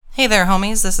Hey there,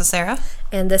 homies. This is Sarah.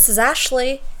 And this is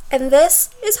Ashley. And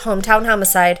this is Hometown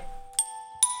Homicide.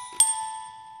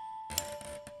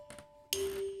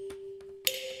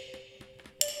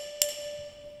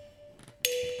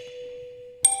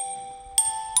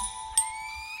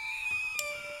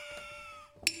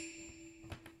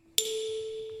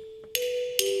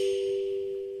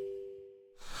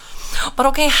 But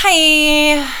okay,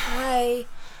 hi. Hi.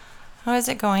 How is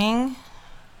it going?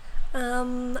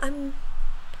 I'm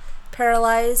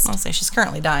paralyzed. I'll say she's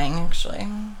currently dying, actually.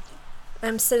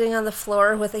 I'm sitting on the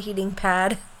floor with a heating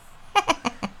pad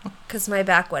because my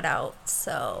back went out,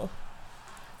 so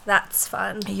that's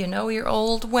fun. You know you're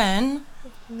old when?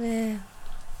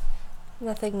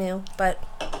 Nothing new, but...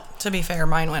 To be fair,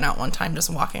 mine went out one time just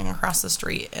walking across the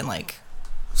street in,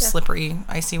 slippery,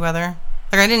 icy weather.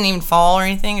 I didn't even fall or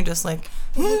anything. It just, in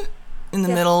the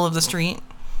middle of the street.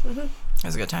 Mm-hmm. It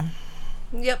was a good time.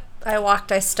 Yep.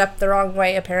 I stepped the wrong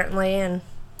way, apparently, and...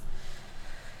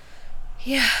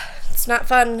 Yeah, it's not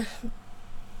fun,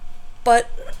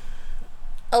 but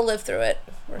I'll live through it.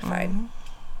 We're fine.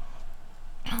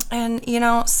 And,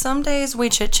 some days we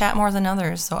chit-chat more than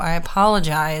others, so I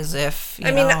apologize if,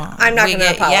 I'm not going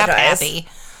to apologize. Yap-happy,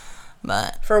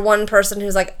 but... For one person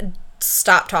who's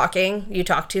stop talking, you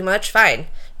talk too much, fine.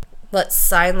 Let's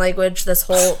sign language this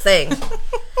whole thing.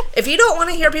 If you don't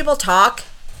want to hear people talk,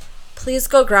 please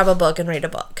go grab a book and read a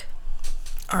book.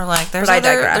 Or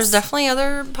there's definitely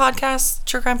other podcasts,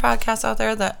 true crime podcasts out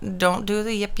there that don't do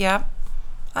the yip yap.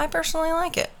 I personally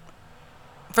like it.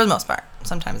 For the most part.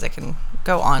 Sometimes they can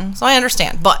go on, so I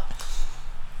understand. But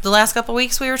the last couple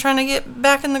weeks we were trying to get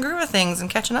back in the groove of things and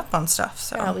catching up on stuff.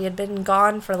 So yeah, we had been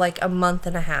gone for a month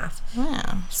and a half.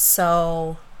 Yeah.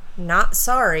 So, not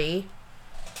sorry.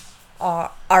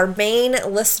 Our main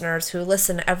listeners who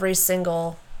listen every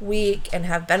single week and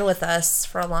have been with us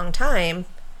for a long time,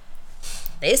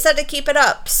 they said to keep it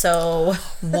up, so...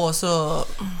 What's up?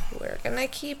 We're gonna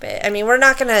keep it. I mean, we're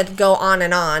not gonna go on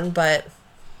and on, but...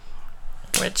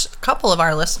 Which, a couple of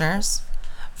our listeners,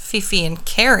 Fifi and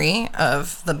Carrie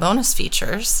of the bonus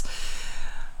features,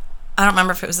 I don't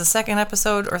remember if it was the second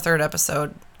episode or third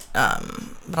episode,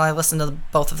 but I listened to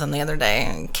both of them the other day,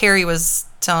 and Carrie was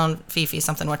telling Fifi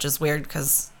something which is weird,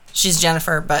 because she's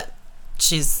Jennifer, but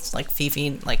she's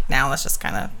Fifi, now. That's just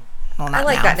kind of... Well, not I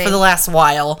like now, that name. for the last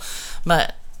while,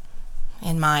 but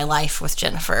in my life with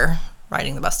Jennifer,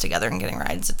 riding the bus together and getting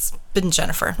rides, it's been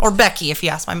Jennifer, or Becky if you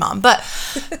ask my mom. But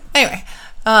anyway,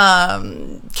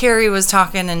 Carrie was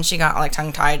talking and she got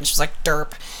tongue-tied and she was like,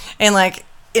 derp. And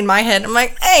in my head, I'm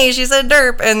like, hey, she said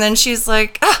derp. And then she's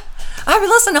like, I've been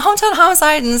listening to Hometown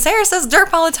Homicide and Sarah says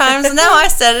derp all the time, so now I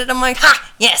said it. I'm like,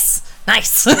 ha, yes,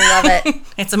 nice. Love it.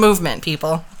 It's a movement,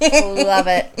 people. Love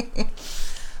it.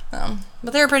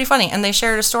 But they were pretty funny, and they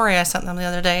shared a story I sent them the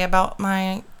other day about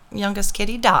my youngest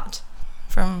kitty, Dot,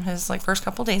 from his first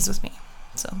couple days with me.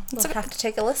 So we'll have to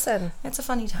take a listen. It's a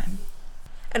funny time.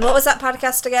 And what was that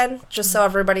podcast again? Just so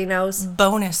everybody knows.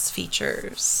 Bonus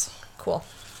features. Cool.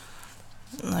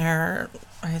 I'm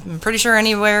pretty sure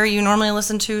anywhere you normally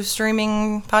listen to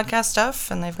streaming podcast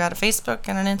stuff, and they've got a Facebook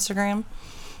and an Instagram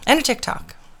and a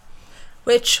TikTok.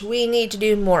 Which we need to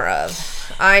do more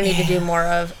of. I need to do more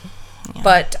of. Yeah.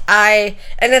 But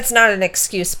and it's not an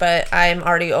excuse, but I'm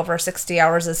already over 60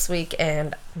 hours this week,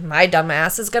 and my dumb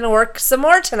ass is going to work some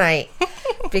more tonight.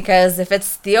 Because if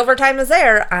it's the overtime is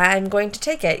there, I'm going to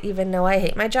take it, even though I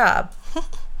hate my job.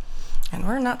 And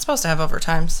we're not supposed to have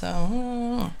overtime,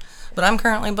 so... But I'm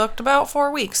currently booked about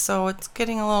 4 weeks, so it's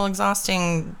getting a little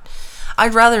exhausting.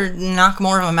 I'd rather knock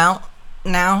more of them out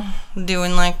now,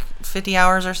 doing 50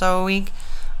 hours or so a week,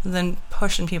 than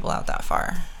pushing people out that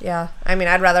far. Yeah. I mean,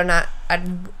 I'd rather not...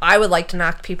 I would like to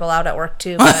knock people out at work,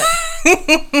 too, but...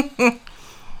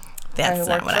 That's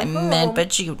not what I meant,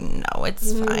 but you know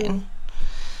it's fine.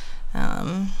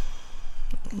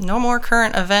 No more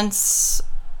current events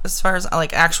as far as,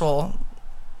 actual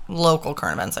local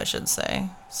current events, I should say,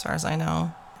 as far as I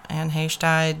know. Anne Heche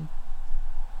died.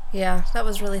 Yeah, that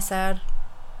was really sad.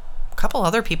 A couple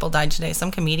other people died today.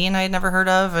 Some comedian I had never heard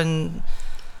of, and...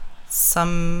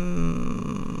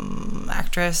 some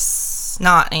actress,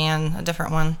 not Anne, a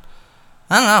different one.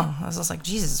 I don't know. I was just like,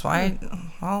 Jesus, why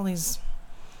all these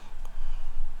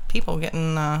people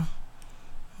getting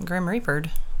Grim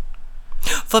Reapered?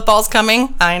 Football's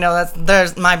coming. I know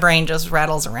there's my brain just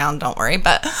rattles around. Don't worry,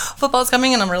 but football's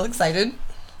coming, and I'm real excited.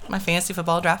 My fantasy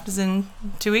football draft is in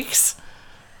 2 weeks.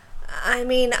 I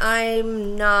mean,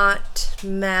 I'm not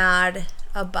mad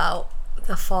about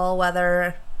the fall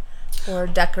weather or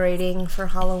decorating for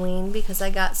Halloween because I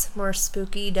got some more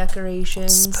spooky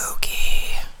decorations.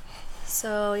 Spooky.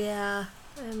 So, yeah.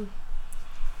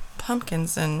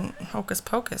 pumpkins and hocus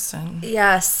pocus and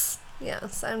Yes.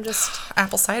 I'm just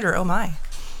apple cider. Oh my!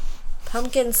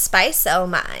 pumpkin spice. Oh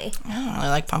my! I don't really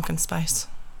like pumpkin spice.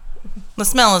 The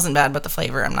smell isn't bad, but the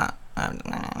flavor, I'm not.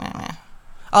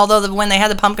 Although when they had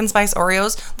the pumpkin spice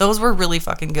Oreos, those were really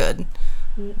fucking good.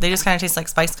 They just kind of taste like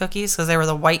spice cookies because they were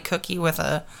the white cookie with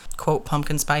a, quote,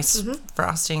 pumpkin spice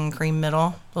frosting cream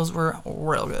middle. Those were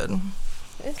real good.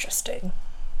 Interesting.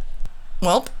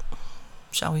 Well,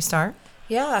 shall we start?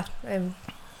 Yeah, I'm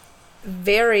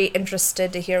very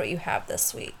interested to hear what you have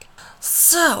this week.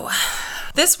 So,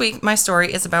 this week my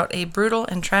story is about a brutal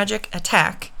and tragic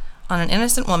attack on an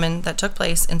innocent woman that took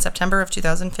place in September of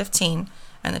 2015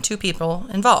 and the two people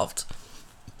involved.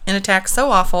 An attack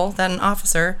so awful that an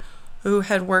officer who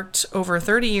had worked over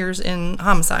 30 years in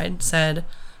homicide said,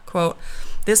 quote,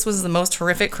 "This was the most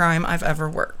horrific crime I've ever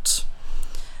worked."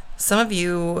 Some of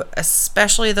you,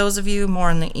 especially those of you more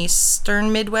in the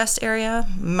eastern Midwest area,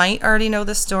 might already know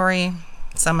this story.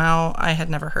 Somehow I had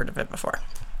never heard of it before.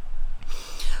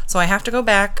 So I have to go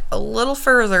back a little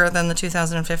further than the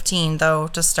 2015, though,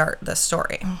 to start this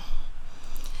story.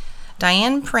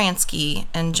 Diane Pranske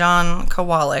and John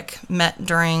Kowalik met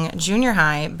during junior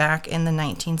high back in the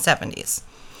 1970s.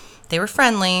 They were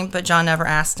friendly, but John never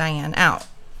asked Diane out.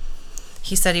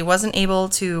 He said he wasn't able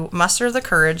to muster the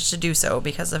courage to do so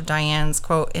because of Diane's,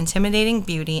 quote, intimidating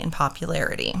beauty and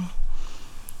popularity.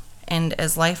 And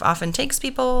as life often takes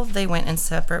people, they went in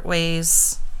separate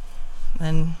ways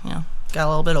and, got a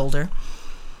little bit older.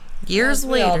 Years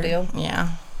later. All do. Yeah.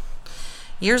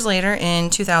 Years later, in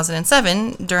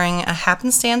 2007, during a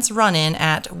happenstance run-in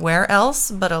at where else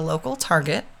but a local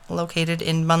Target located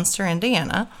in Munster,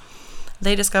 Indiana,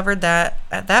 they discovered that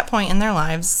at that point in their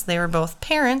lives, they were both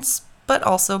parents, but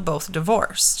also both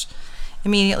divorced.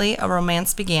 Immediately, a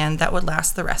romance began that would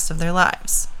last the rest of their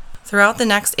lives. Throughout the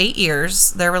next 8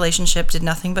 years, their relationship did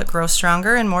nothing but grow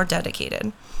stronger and more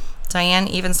dedicated. Diane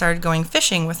even started going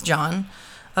fishing with John,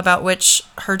 about which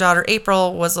her daughter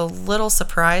April was a little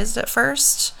surprised at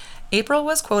first. April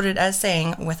was quoted as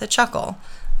saying, with a chuckle,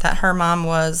 that her mom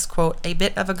was, quote, a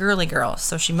bit of a girly girl,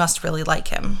 so she must really like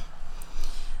him.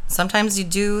 Sometimes you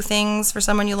do things for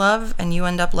someone you love, and you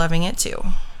end up loving it too.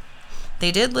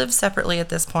 They did live separately at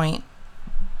this point,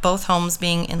 both homes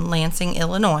being in Lansing,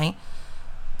 Illinois,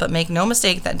 but make no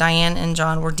mistake that Diane and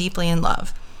John were deeply in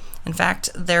love. In fact,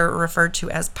 they're referred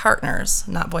to as partners,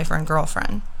 not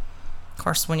boyfriend-girlfriend. Of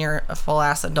course, when you're a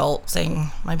full-ass adult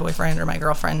saying my boyfriend or my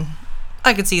girlfriend,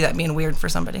 I could see that being weird for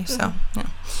somebody. So, yeah.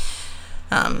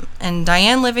 And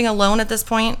Diane living alone at this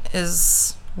point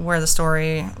is where the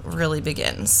story really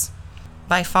begins.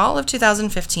 By fall of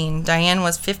 2015, Diane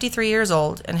was 53 years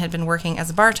old and had been working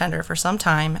as a bartender for some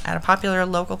time at a popular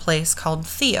local place called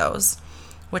Theo's,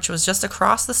 which was just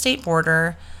across the state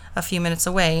border a few minutes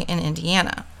away in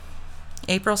Indiana.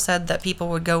 April said that people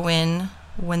would go in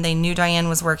when they knew Diane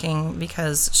was working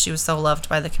because she was so loved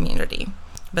by the community.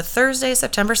 But Thursday,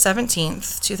 September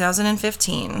 17th,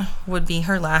 2015, would be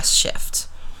her last shift.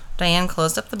 Diane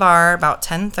closed up the bar about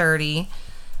 10:30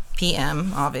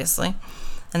 p.m., obviously,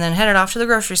 and then headed off to the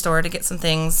grocery store to get some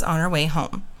things on her way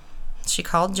home. She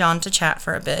called John to chat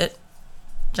for a bit.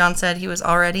 John said he was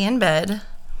already in bed,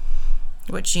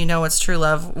 which it's true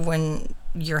love when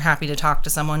you're happy to talk to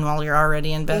someone while you're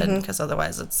already in bed, because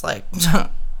otherwise it's like...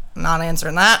 not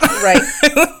answering that.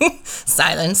 Right.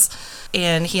 Silence.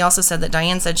 And he also said that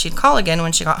Diane said she'd call again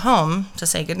when she got home to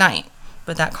say goodnight,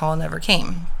 but that call never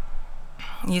came.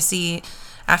 You see,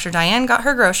 after Diane got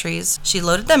her groceries, she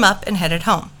loaded them up and headed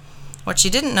home. What she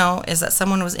didn't know is that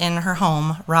someone was in her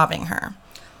home robbing her.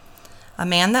 A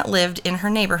man that lived in her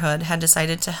neighborhood had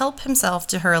decided to help himself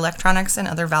to her electronics and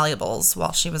other valuables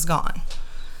while she was gone.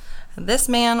 This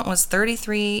man was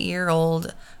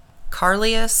 33-year-old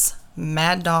Carlius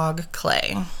Mad Dog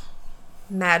Clay.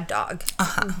 Mad Dog.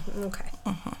 Uh-huh. Okay.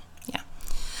 Uh-huh. Yeah.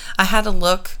 I had to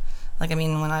look,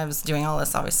 when I was doing all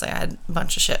this, obviously I had a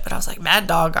bunch of shit, but I was like, Mad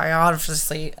Dog, I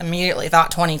obviously immediately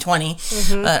thought 2020,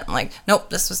 but I'm like, nope,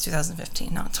 this was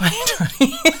 2015, not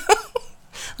 2020.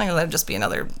 That'd just be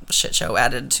another shit show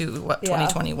added to what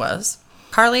 2020 was.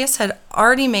 Carlius had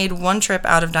already made one trip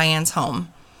out of Diane's home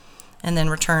and then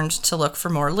returned to look for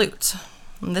more loot.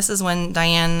 This is when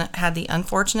Diane had the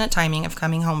unfortunate timing of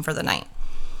coming home for the night.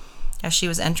 As she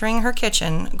was entering her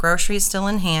kitchen, groceries still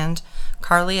in hand,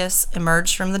 Carlius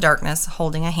emerged from the darkness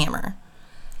holding a hammer.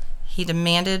 He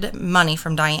demanded money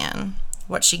from Diane.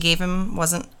 What she gave him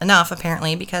wasn't enough,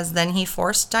 apparently, because then he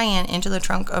forced Diane into the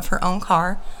trunk of her own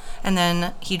car, and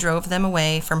then he drove them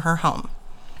away from her home.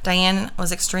 Diane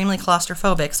was extremely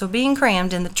claustrophobic, so being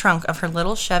crammed in the trunk of her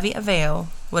little Chevy Aveo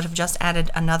would have just added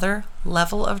another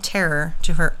level of terror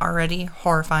to her already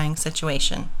horrifying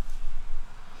situation.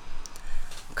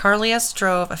 Carlius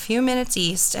drove a few minutes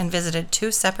east and visited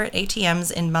 2 separate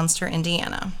ATMs in Munster,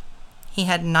 Indiana. He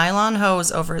had nylon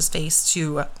hose over his face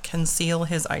to conceal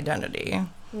his identity,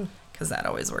 because that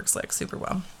always works like super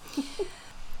well.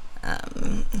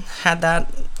 Had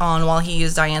that on while he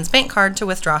used Diane's bank card to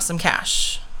withdraw some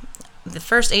cash. The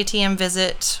first ATM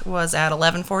visit was at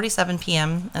 11:47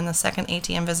 p.m. and the second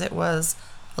ATM visit was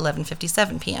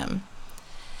 11:57 p.m.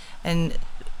 And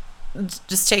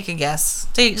just take a guess.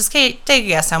 Take a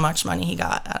guess how much money he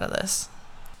got out of this.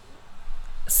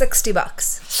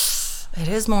 $60. It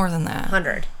is more than that.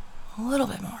 100. A little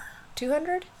bit more.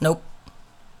 200? Nope.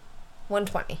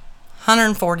 120.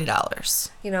 $140.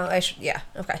 Yeah,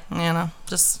 okay.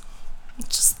 Just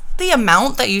the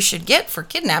amount that you should get for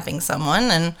kidnapping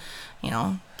someone and,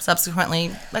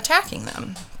 subsequently attacking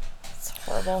them. It's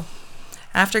horrible.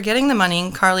 After getting the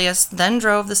money, Carlius then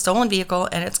drove the stolen vehicle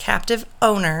and its captive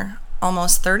owner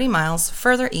almost 30 miles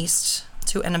further east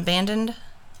to an abandoned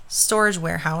storage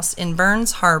warehouse in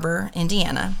Burns Harbor,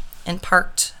 Indiana, and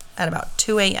parked at about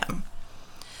 2 a.m.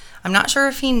 I'm not sure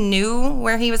if he knew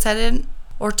where he was headed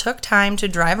or took time to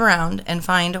drive around and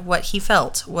find what he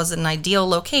felt was an ideal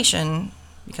location,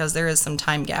 because there is some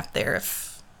time gap there. If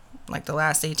the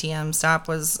last ATM stop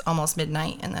was almost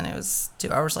midnight and then it was 2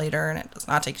 hours later, and it does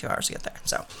not take 2 hours to get there.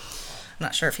 So I'm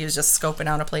not sure if he was just scoping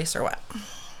out a place or what.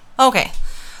 Okay,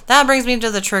 that brings me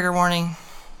to the trigger warning.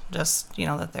 Just,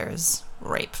 that there is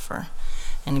rape for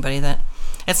anybody that...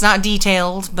 It's not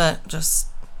detailed, but just,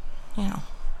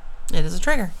 it is a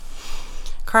trigger.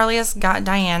 Carlius got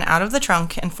Diane out of the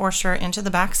trunk and forced her into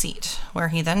the back seat, where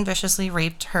he then viciously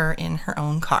raped her in her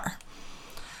own car.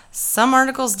 Some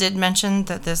articles did mention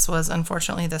that this was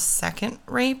unfortunately the second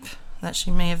rape, that she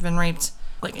may have been raped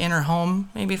in her home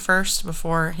maybe first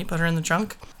before he put her in the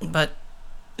trunk, but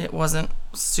it wasn't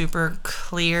super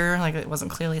clear, it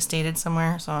wasn't clearly stated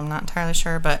somewhere, so I'm not entirely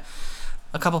sure, but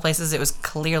a couple places it was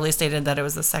clearly stated that it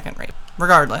was the second rape.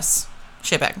 Regardless,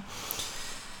 shitbag.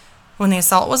 When the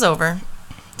assault was over,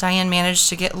 Diane managed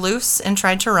to get loose and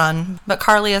tried to run, but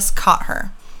Carlius caught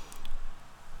her.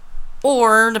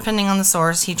 Or, depending on the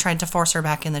source, he tried to force her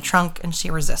back in the trunk and she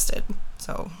resisted.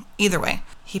 So, either way,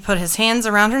 he put his hands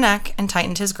around her neck and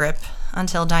tightened his grip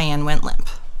until Diane went limp.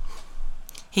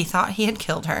 He thought he had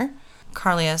killed her.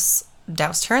 Carlius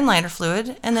doused her in lighter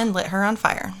fluid and then lit her on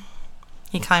fire.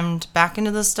 He climbed back into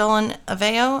the stolen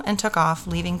Aveo and took off,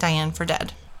 leaving Diane for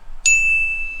dead.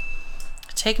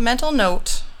 Take mental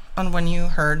note on when you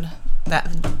heard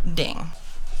that ding.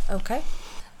 Okay.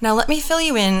 Now let me fill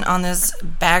you in on this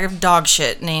bag of dog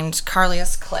shit named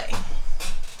Carlius Clay.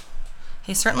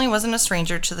 He certainly wasn't a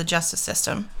stranger to the justice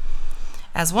system.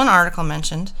 As one article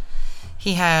mentioned,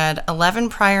 he had 11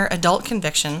 prior adult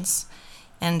convictions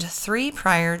and 3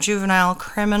 prior juvenile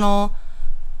criminal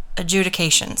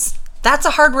adjudications. That's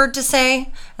a hard word to say,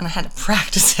 and I had to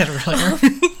practice it earlier.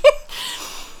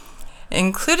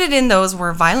 Included in those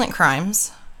were violent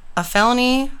crimes, a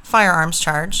felony firearms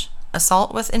charge,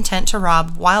 assault with intent to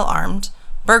rob while armed,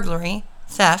 burglary,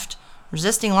 theft,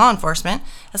 resisting law enforcement,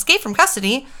 escape from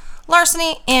custody,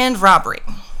 larceny, and robbery.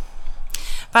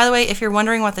 By the way, if you're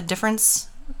wondering what the difference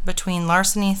between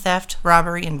larceny, theft,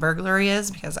 robbery, and burglary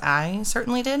is, because I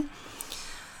certainly did,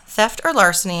 theft or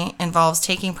larceny involves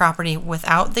taking property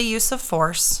without the use of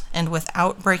force and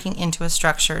without breaking into a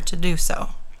structure to do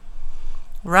so.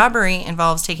 Robbery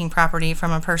involves taking property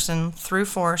from a person through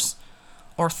force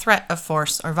or threat of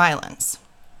force or violence.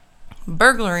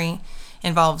 Burglary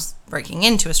involves breaking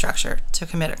into a structure to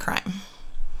commit a crime.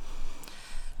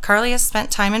 Carlius spent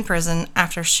time in prison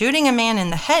after shooting a man in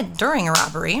the head during a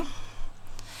robbery.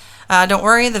 Don't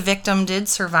worry, the victim did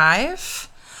survive.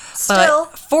 Still.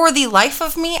 But for the life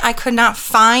of me, I could not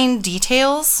find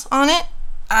details on it.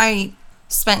 I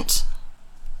spent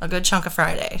a good chunk of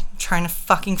Friday trying to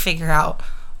fucking figure out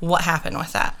what happened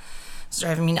with that. It's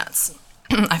driving me nuts.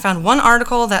 I found one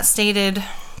article that stated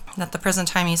that the prison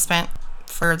time he spent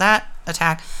for that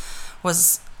attack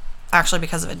was actually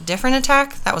because of a different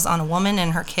attack that was on a woman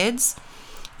and her kids.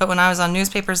 But when I was on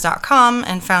newspapers.com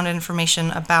and found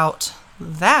information about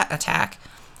that attack,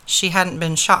 she hadn't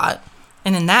been shot.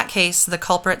 And in that case, the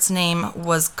culprit's name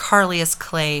was Carlius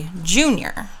Clay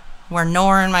Jr., where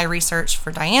nowhere in my research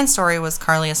for Diane's story was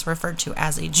Carlius referred to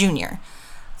as a junior.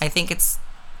 I think it's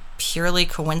purely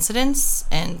coincidence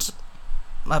and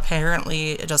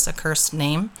apparently just a cursed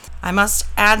name. I must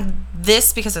add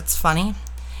this because it's funny.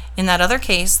 In that other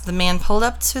case, the man pulled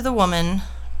up to the woman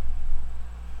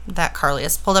that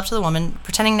Carlius pulled up to the woman,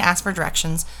 pretending to ask for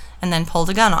directions, and then pulled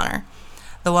a gun on her.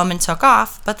 The woman took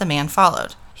off, but the man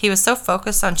followed. He was so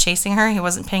focused on chasing her, he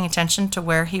wasn't paying attention to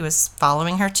where he was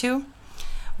following her to,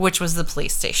 which was the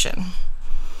police station.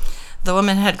 The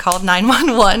woman had called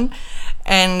 911,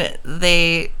 and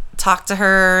they talked to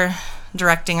her,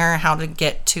 directing her how to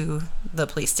get to the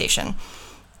police station.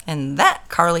 And that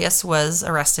Carlius was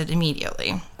arrested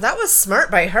immediately. That was smart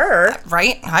by her.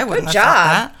 Right? I wouldn't Good have job.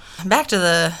 thought that. Back to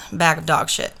the bag of dog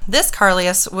shit. This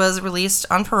Carlius was released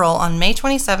on parole on May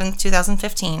 27,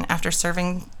 2015, after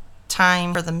serving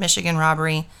time for the Michigan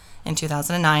robbery in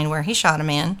 2009, where he shot a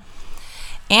man,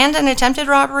 and an attempted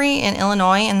robbery in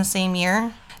Illinois in the same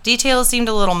year. Details seemed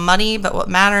a little muddy, but what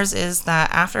matters is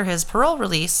that after his parole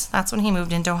release, that's when he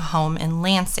moved into a home in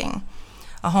Lansing,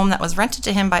 a home that was rented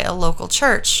to him by a local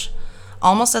church,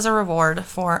 almost as a reward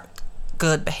for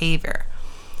good behavior.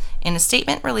 In a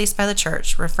statement released by the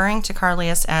church, referring to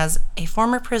Carlius as a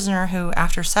former prisoner who,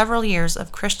 after several years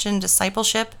of Christian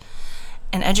discipleship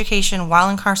and education while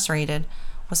incarcerated,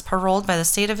 was paroled by the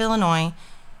state of Illinois,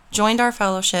 joined our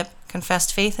fellowship,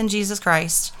 confessed faith in Jesus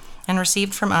Christ, and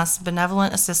received from us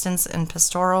benevolent assistance and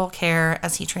pastoral care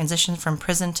as he transitioned from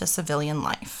prison to civilian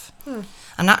life.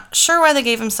 I'm not sure why they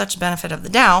gave him such benefit of the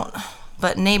doubt,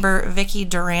 but neighbor Vicky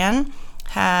Duran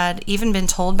had even been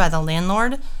told by the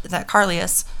landlord that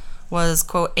Carlius was,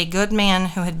 quote, a good man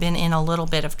who had been in a little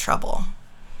bit of trouble.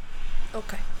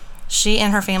 Okay. She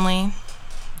and her family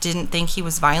didn't think he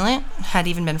was violent, had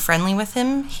even been friendly with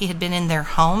him. He had been in their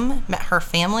home, met her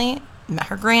family, met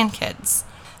her grandkids.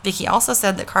 Vicky also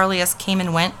said that Carlius came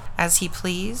and went as he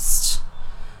pleased,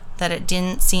 that it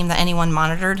didn't seem that anyone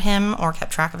monitored him or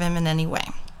kept track of him in any way.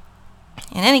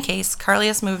 In any case,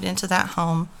 Carlius moved into that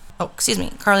home.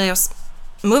 Carlius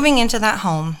moving into that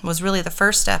home was really the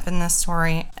first step in this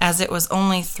story, as it was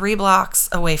only 3 blocks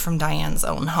away from Diane's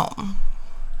own home.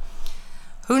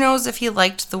 Who knows if he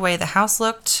liked the way the house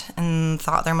looked and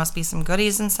thought there must be some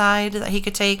goodies inside that he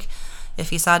could take, if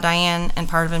he saw Diane and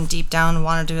part of him deep down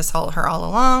wanted to assault her all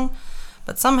along,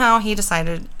 but somehow he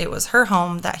decided it was her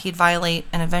home that he'd violate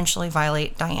and eventually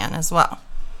violate Diane as well.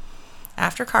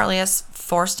 After Carlius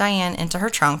forced Diane into her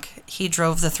trunk, he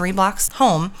drove the 3 blocks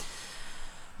home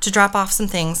to drop off some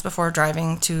things before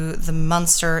driving to the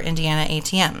Munster, Indiana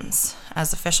ATMs,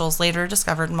 as officials later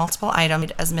discovered multiple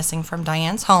items as missing from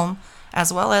Diane's home,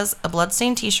 as well as a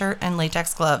bloodstained t-shirt and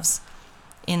latex gloves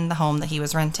in the home that he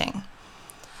was renting.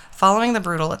 Following the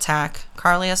brutal attack,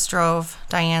 Carlius drove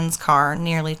Diane's car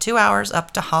nearly 2 hours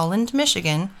up to Holland,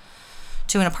 Michigan,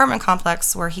 to an apartment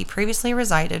complex where he previously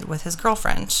resided with his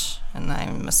girlfriend, and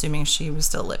I'm assuming she was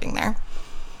still living there.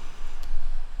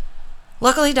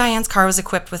 Luckily, Diane's car was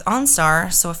equipped with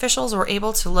OnStar, so officials were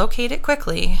able to locate it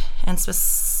quickly, and it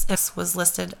was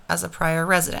listed as a prior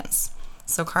residence.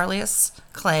 So Carlius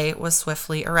Clay was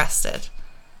swiftly arrested.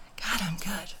 God, I'm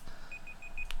good.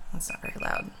 That's not very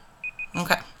loud.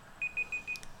 Okay.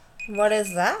 What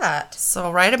is that?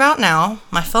 So right about now,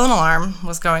 my phone alarm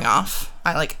was going off.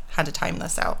 I had to time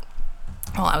this out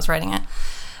while I was writing it.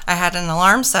 I had an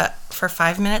alarm set for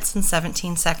 5 minutes and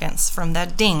 17 seconds from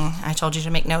that ding I told you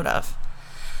to make note of.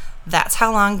 That's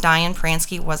how long Diane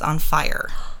Pranske was on fire.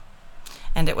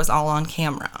 And it was all on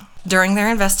camera. During their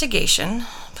investigation,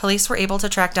 police were able to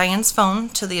track Diane's phone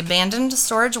to the abandoned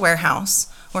storage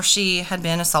warehouse where she had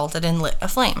been assaulted and lit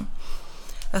aflame.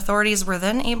 Authorities were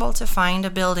then able to find a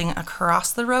building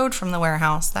across the road from the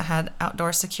warehouse that had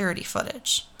outdoor security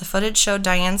footage. The footage showed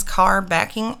Diane's car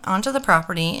backing onto the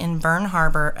property in Burn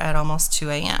Harbor at almost 2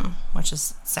 a.m., which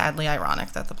is sadly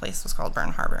ironic that the place was called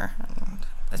Burn Harbor.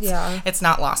 It's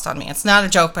not lost on me. It's not a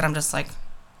joke, but I'm just like,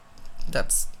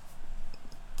 that's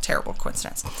terrible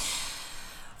coincidence.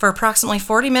 For approximately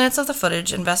 40 minutes of the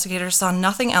footage, investigators saw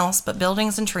nothing else but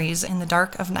buildings and trees in the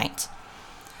dark of night.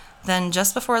 Then,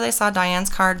 just before they saw Diane's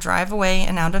car drive away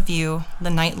and out of view,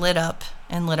 the night lit up,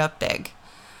 and lit up big.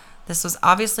 This was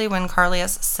obviously when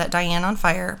Carlius set Diane on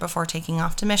fire before taking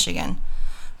off to Michigan,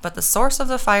 but the source of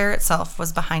the fire itself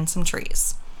was behind some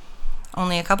trees.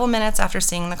 Only a couple minutes after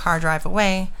seeing the car drive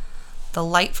away, the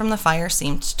light from the fire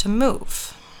seemed to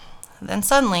move. Then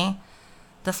suddenly,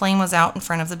 the flame was out in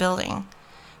front of the building.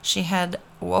 She had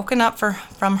woken up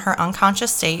from her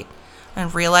unconscious state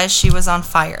and realized she was on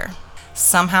fire.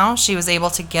 Somehow, she was able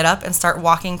to get up and start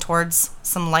walking towards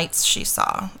some lights she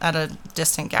saw at a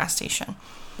distant gas station.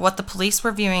 What the police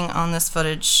were viewing on this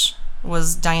footage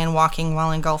was Diane walking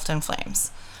while engulfed in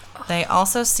flames. They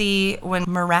also see when,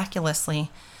 miraculously,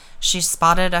 she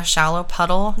spotted a shallow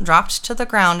puddle, dropped to the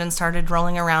ground, and started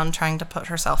rolling around trying to put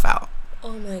herself out.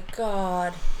 Oh my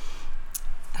God.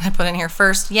 I put in here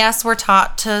first, yes, we're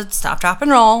taught to stop, drop,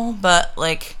 and roll, but,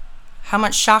 how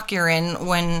much shock you're in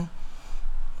when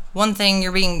one thing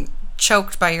you're being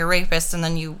choked by your rapist and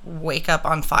then you wake up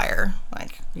on fire.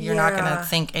 Like, you're not going to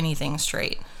think anything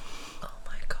straight. Oh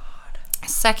my God.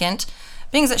 Second,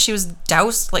 being that she was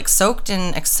doused, like soaked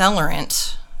in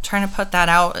accelerant, trying to put that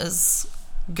out is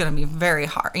going to be very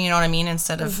hard. You know what I mean?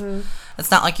 Instead of,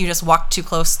 it's not like you just walked too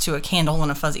close to a candle in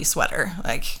a fuzzy sweater.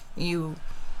 Like, yeah.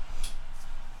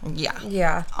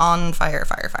 On fire.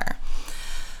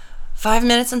 5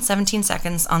 minutes and 17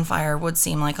 seconds on fire would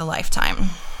seem like a lifetime.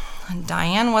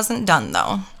 Diane wasn't done,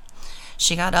 though.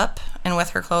 She got up, and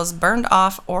with her clothes burned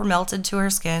off or melted to her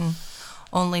skin,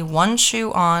 only one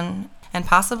shoe on, and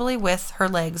possibly with her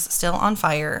legs still on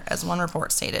fire, as one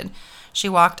report stated, she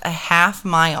walked a half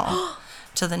mile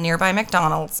to the nearby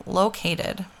McDonald's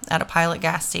located at a Pilot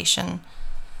gas station.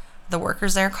 The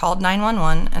workers there called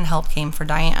 911, and help came for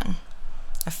Diane.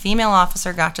 A female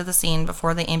officer got to the scene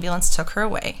before the ambulance took her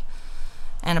away,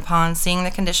 and upon seeing the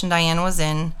condition Diane was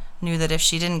in, knew that if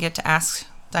she didn't get to ask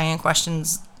Diane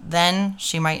questions then,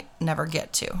 she might never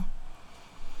get to.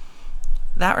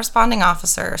 That responding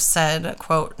officer said,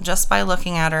 quote, "Just by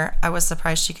looking at her, I was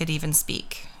surprised she could even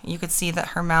speak. You could see that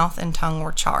her mouth and tongue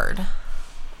were charred."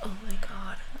 Oh my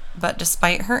God. But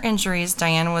despite her injuries,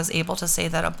 Diane was able to say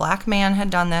that a black man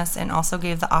had done this and also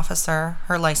gave the officer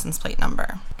her license plate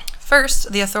number.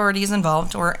 First, the authorities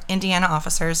involved were Indiana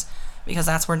officers, because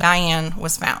that's where Diane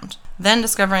was found. Then,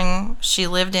 discovering she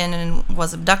lived in and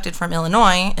was abducted from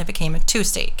Illinois, it became a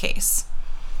 2-state case.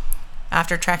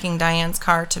 After tracking Diane's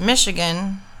car to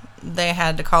Michigan, they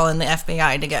had to call in the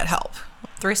FBI to get help.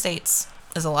 3 states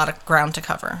is a lot of ground to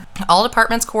cover. All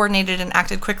departments coordinated and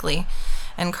acted quickly,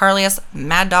 and Carlius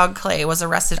Mad Dog Clay was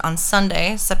arrested on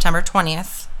Sunday, September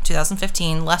 20th,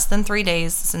 2015, less than 3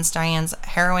 days since Diane's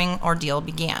harrowing ordeal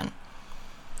began.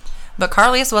 But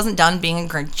Carlius wasn't done being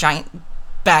a giant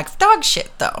bag of dog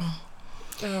shit, though.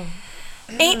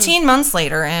 18 months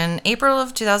later, in April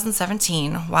of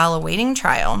 2017, while awaiting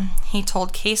trial, he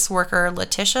told caseworker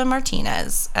Letitia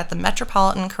Martinez at the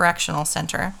Metropolitan Correctional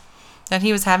Center that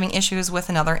he was having issues with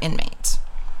another inmate.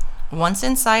 Once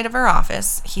inside of her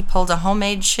office, he pulled a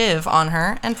homemade shiv on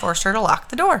her and forced her to lock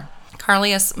the door.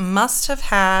 Carlius must have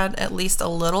had at least a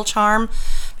little charm,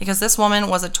 because this woman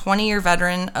was a 20-year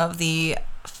veteran of the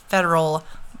Federal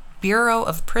Bureau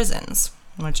of Prisons,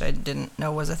 which I didn't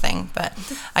know was a thing, but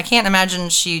I can't imagine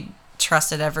she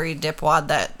trusted every dipwad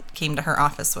that came to her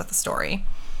office with a story.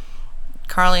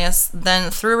 Carlius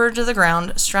then threw her to the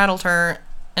ground, straddled her,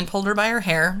 and pulled her by her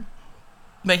hair,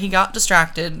 but he got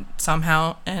distracted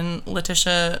somehow, and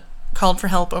Letitia called for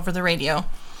help over the radio,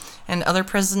 and other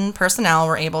prison personnel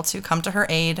were able to come to her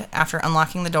aid after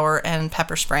unlocking the door and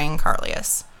pepper spraying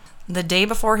Carlius. The day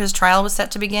before his trial was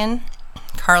set to begin,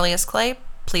 Carlius Clay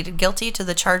pleaded guilty to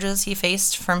the charges he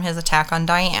faced from his attack on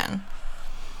Diane.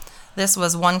 This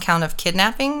was 1 count of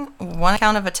kidnapping, 1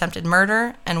 count of attempted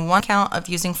murder, and 1 count of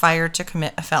using fire to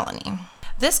commit a felony.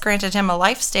 This granted him a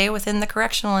life stay within the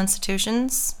correctional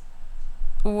institutions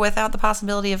without the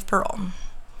possibility of parole.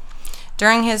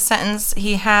 During his sentencing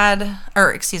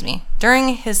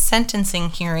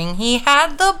hearing, he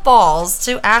had the balls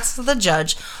to ask the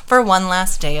judge for 1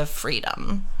 last day of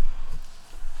freedom.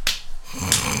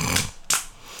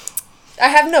 I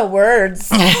have no words.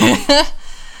 I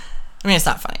mean, it's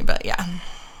not funny, but yeah.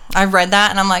 I read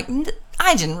that and I'm like,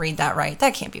 I didn't read that right.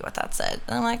 That can't be what that said.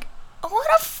 And I'm like, what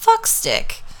a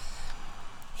fuckstick.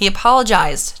 He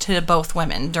apologized to both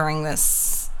women during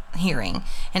this hearing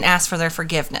and asked for their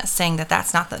forgiveness, saying that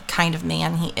that's not the kind of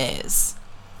man he is.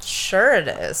 Sure it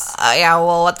is. Yeah,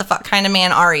 well, what the fuck kind of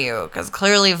man are you? Because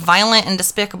clearly violent and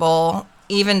despicable,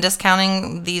 even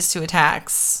discounting these 2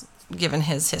 attacks, given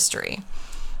his history.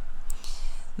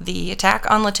 The attack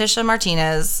on Letitia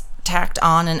Martinez tacked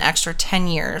on an extra 10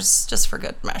 years, just for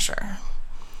good measure.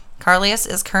 Carlius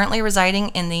is currently residing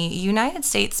in the United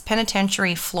States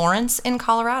Penitentiary Florence in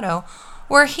Colorado,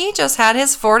 where he just had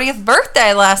his 40th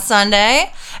birthday last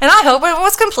Sunday, and I hope it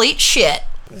was complete shit.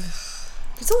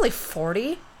 He's only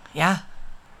 40? Yeah.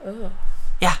 Oh.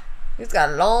 Yeah. He's got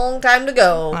a long time to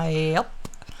go. Yep.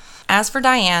 As for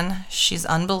Diane, she's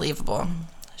unbelievable.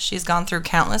 She's gone through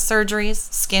countless surgeries,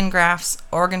 skin grafts,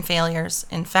 organ failures,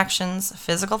 infections,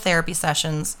 physical therapy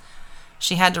sessions.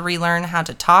 She had to relearn how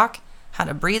to talk, how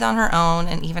to breathe on her own,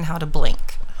 and even how to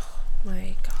blink. Oh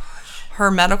my gosh.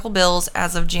 Her medical bills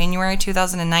as of January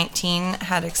 2019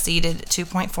 had exceeded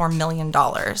 $2.4 million.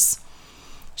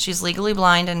 She's legally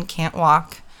blind and can't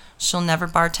walk. She'll never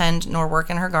bartend nor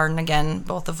work in her garden again,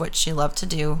 both of which she loved to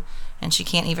do, and she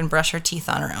can't even brush her teeth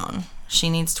on her own. She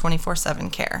needs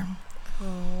 24/7 care.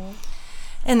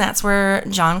 And that's where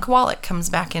John Kowalik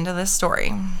comes back into this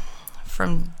story.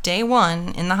 from day one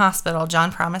in the hospital,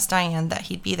 John promised Diane that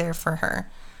he'd be there for her,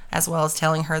 as well as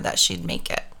telling her that she'd make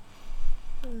it,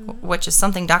 which is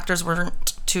something doctors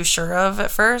weren't too sure of at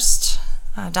first.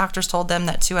 Doctors told them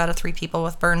that 2 out of 3 people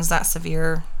with burns that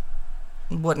severe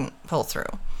wouldn't pull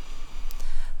through.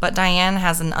 But Diane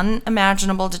has an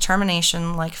unimaginable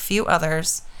determination like few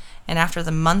others, and after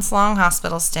the months-long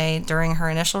hospital stay during her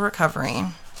initial recovery,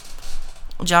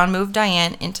 John moved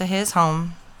Diane into his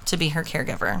home to be her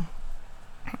caregiver.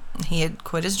 He had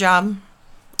quit his job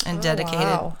and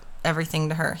dedicated everything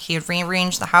to her. He had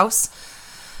rearranged the house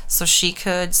so she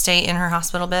could stay in her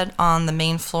hospital bed on the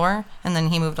main floor, and then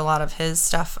he moved a lot of his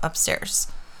stuff upstairs.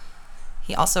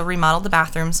 He also remodeled the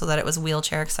bathroom so that it was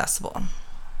wheelchair accessible.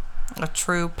 A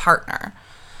true partner.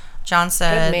 John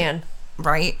said... Good man.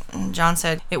 Right? John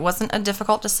said it wasn't a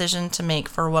difficult decision to make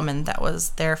for a woman that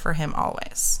was there for him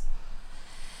always.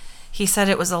 He said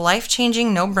it was a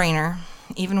life-changing no-brainer,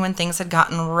 even when things had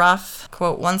gotten rough.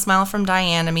 Quote, "One smile from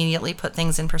Diane immediately put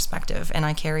things in perspective, and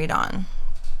I carried on."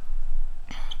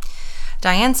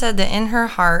 Diane said that in her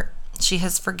heart, she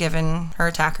has forgiven her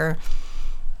attacker,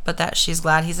 but that she's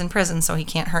glad he's in prison so he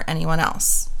can't hurt anyone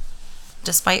else.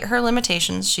 Despite her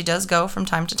limitations, she does go from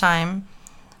time to time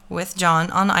with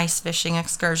John on ice fishing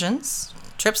excursions,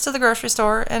 trips to the grocery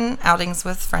store, and outings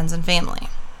with friends and family.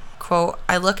 Quote,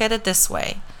 "I look at it this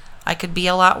way. I could be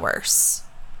a lot worse.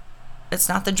 It's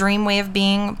not the dream way of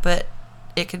being, but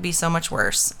it could be so much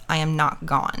worse. I am not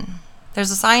gone."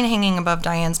 There's a sign hanging above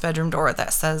Diane's bedroom door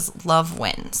that says, "Love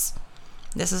wins."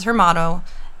 This is her motto,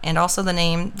 and also the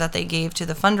name that they gave to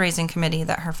the fundraising committee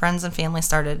that her friends and family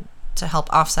started to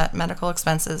help offset medical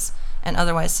expenses and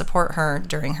otherwise support her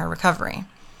during her recovery.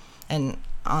 And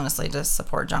honestly, to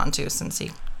support John, too, since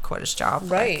he quit his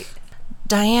job. Right.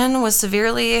 Diane was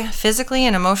severely physically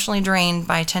and emotionally drained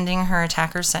by attending her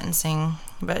attacker's sentencing,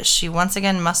 but she once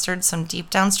again mustered some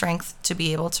deep-down strength to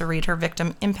be able to read her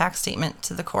victim impact statement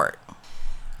to the court.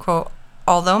 Quote,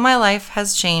 "Although my life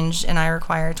has changed and I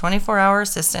require 24-hour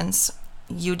assistance,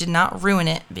 you did not ruin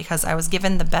it because I was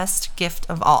given the best gift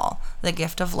of all, the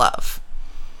gift of love."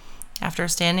 After a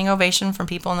standing ovation from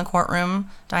people in the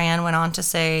courtroom, Diane went on to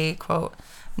say, quote,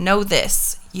 "Know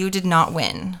this, you did not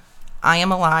win. I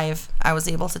am alive. I was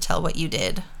able to tell what you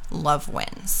did. Love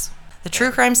wins." The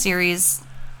true crime series...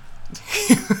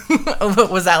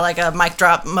 Was that like a mic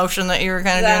drop motion that you were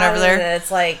kind of doing over there?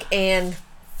 It's like, and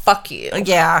fuck you.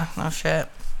 Yeah, no shit.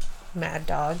 Mad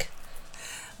dog.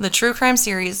 The true crime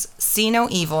series See No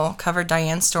Evil covered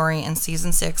Diane's story in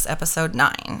Season 6, Episode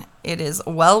 9. It is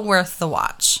well worth the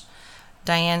watch.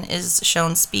 Diane is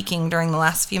shown speaking during the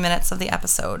last few minutes of the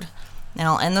episode, and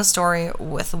I'll end the story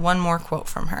with one more quote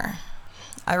from her.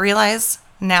 "I realize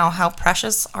now how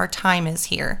precious our time is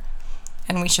here,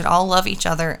 and we should all love each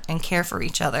other and care for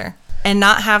each other, and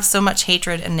not have so much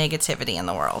hatred and negativity in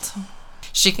the world."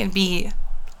 She can be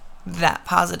that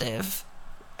positive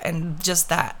and just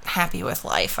that happy with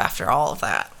life after all of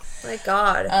that. My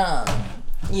God.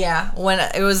 Yeah, when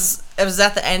it was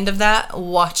at the end of that,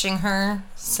 watching her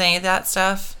say that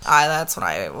stuff, that's when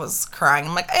I was crying.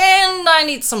 I'm like, and I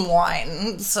need some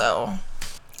wine. So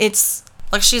it's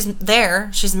like she's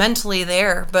there, she's mentally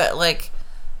there, but like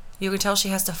you can tell she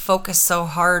has to focus so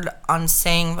hard on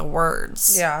saying the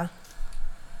words. Yeah.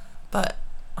 But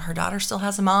her daughter still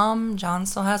has a mom, John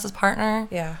still has his partner.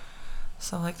 Yeah.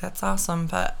 So like that's awesome,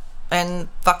 and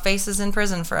fuckface is in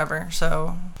prison forever,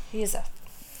 so He's a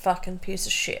fucking piece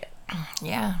of shit.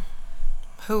 yeah.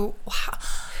 Wow.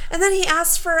 And then he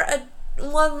asked for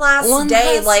one last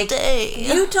day.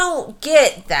 You don't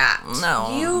get that.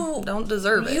 No, you don't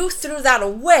deserve it. You threw that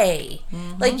away.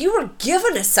 Mm-hmm. Like, you were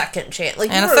given a second chance.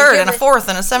 Like, and a third, and a fourth,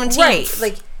 and a 17th. Right.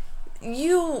 Like,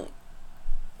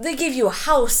 they gave you a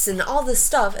house and all this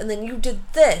stuff, and then you did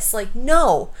this. Like,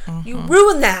 no. Mm-hmm. You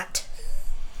ruined that.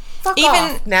 Fuck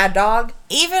off, mad dog.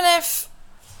 Even if,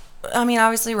 I mean,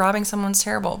 obviously robbing someone's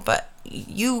terrible, but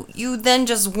you then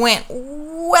just went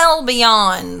well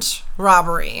beyond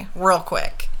robbery real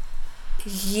quick.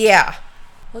 Yeah.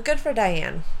 Well, good for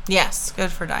Diane. Yes,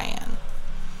 good for Diane.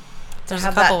 There's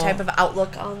a couple, that type of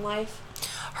outlook on life.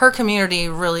 Her community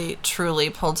really, truly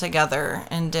pulled together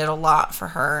and did a lot for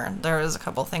her. There was a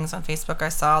couple things on Facebook I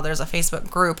saw. There's a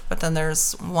Facebook group, but then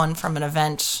there's one from an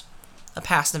event, a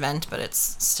past event, but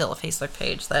it's still a Facebook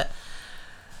page that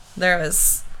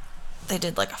they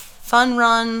did like a fun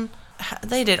run.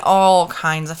 They did all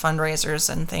kinds of fundraisers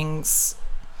and things,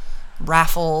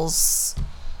 raffles,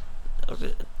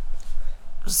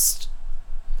 just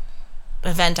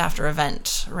event after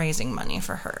event, raising money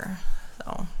for her.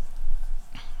 So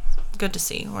good to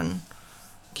see when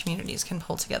communities can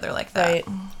pull together like that. Right.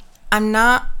 I'm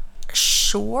not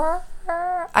sure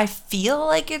I feel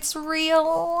like it's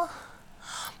real,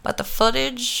 but the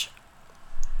footage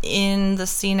in the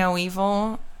See No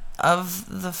Evil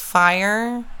of the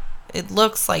fire, it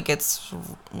looks like it's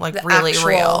like The really actual,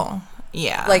 real.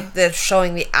 Yeah. Like they're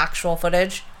showing the actual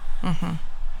footage. Mm-hmm.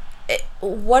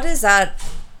 What is that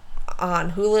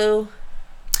on Hulu?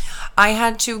 I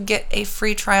had to get a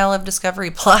free trial of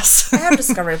Discovery Plus. I have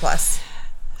Discovery Plus.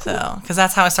 Cool. So, because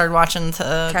that's how I started watching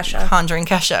Kesha. Conjuring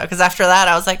Kesha. Because after that,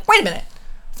 I was like, wait a minute,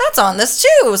 that's on this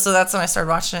too. So that's when I started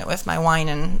watching it with my wine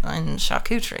and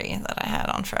charcuterie that I had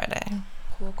on Friday.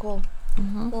 Cool.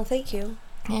 Mm-hmm. Well, thank you.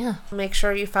 Yeah. Make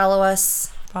sure you follow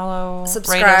us.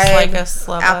 Subscribe, rate us, like us,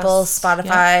 love Apple, us.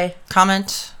 Spotify. Yeah.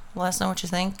 Comment. Let us know what you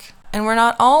think. And we're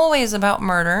not always about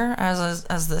murder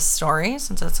as this story,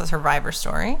 since it's a survivor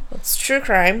story. It's true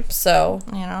crime, so...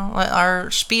 You know, our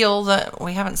spiel that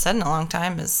we haven't said in a long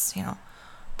time is, you know,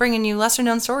 bringing you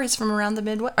lesser-known stories from around the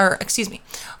Midwest. Or, excuse me,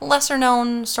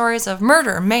 lesser-known stories of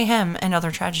murder, mayhem, and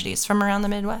other tragedies from around the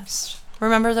Midwest.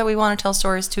 Remember that we want to tell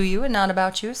stories to you and not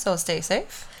about you, so stay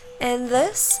safe. And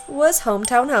this was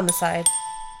Hometown Homicide.